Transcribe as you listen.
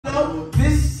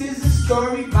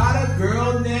story about a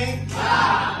girl named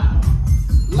La.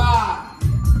 La.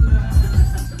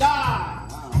 La.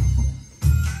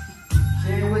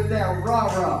 Share with that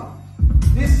rah-rah.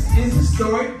 This is a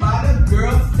story about a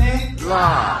girl named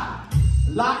La.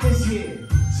 La is here.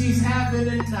 She's having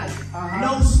a night.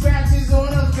 No scratches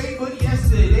on her face, but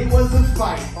yesterday was a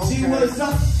fight. Okay. She was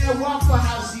up at Waffle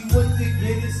House. She went to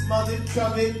get it smothered,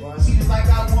 covered. She was like,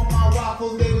 I want my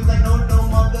waffles. They was like, no,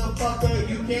 motherfucker,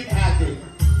 you can't have it.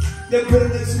 They put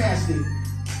it and smashed it.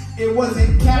 It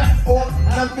wasn't cap or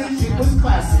nothing. She was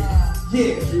classic.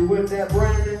 Yeah. She with that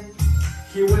Brandon.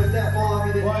 She with that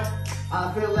Marvin. What?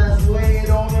 I feel that's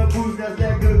weighing on her boots. That's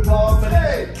that good Marvin.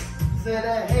 Hey. Said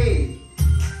that, hey.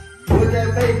 With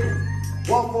that bacon.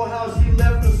 Waffle House, she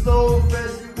left the soul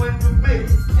fresh, she went to bacon.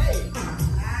 Hey.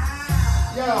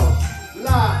 Yo,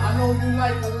 La, I know you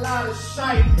like a lot of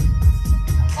shite.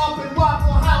 Up in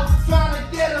Waffle House trying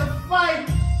to get a fight.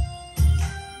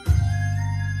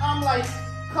 I'm like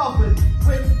covered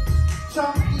with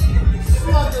chunky,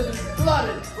 smothered and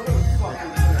blooded. Whatever the fuck.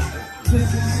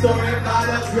 This is a story about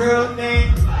a girl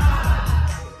named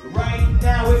Right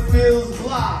now it feels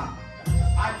blah.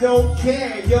 I don't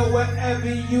care, yo,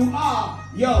 wherever you are.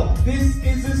 Yo, this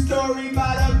is a story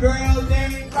about a girl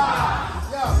named La.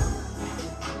 Yo.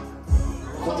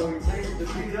 So we take the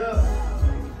beat up.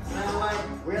 Sound like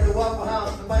we're at the Waffle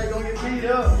House, somebody gonna get beat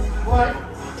up. What?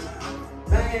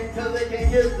 Banging cause they can't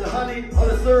get the honey or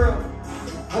the syrup.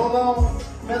 Hold on,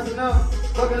 messing up,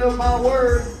 fucking up my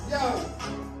word. Yo,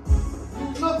 you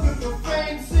looking for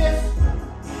fame, sis?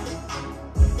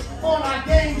 On our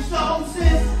game show,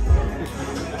 sis?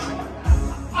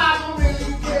 I don't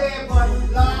really care, but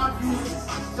love you.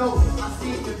 So I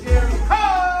see the Jerry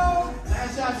Cole.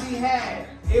 Last shot she had,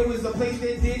 it was a place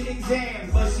that did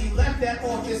exams, but she left that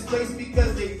office place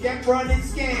because they kept running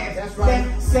scams. That's right.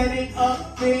 Kept setting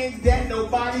up things that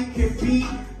nobody could beat,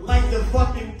 like the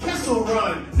fucking Kessel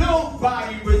Run.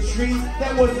 Nobody retreats.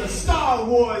 That was a Star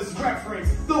Wars reference.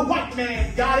 The white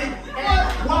man got it.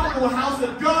 And Waffle House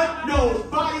a gun.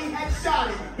 Nobody had shot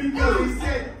it because he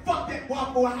said, fuck that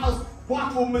Waffle House.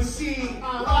 Waffle machine,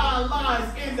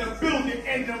 lies in the building,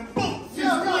 and the boots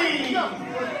is clean.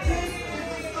 This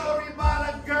is a story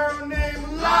about a girl named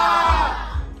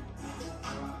La.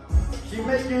 She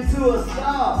make you into a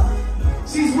star.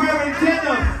 She's wearing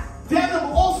denim. Denim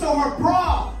also her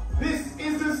bra. This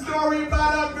is a story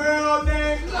about a girl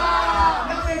named La.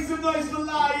 Now make some noise for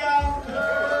La, y'all.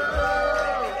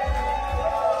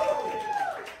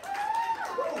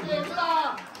 Yeah,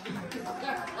 La.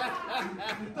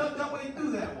 Don't wait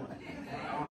through that one.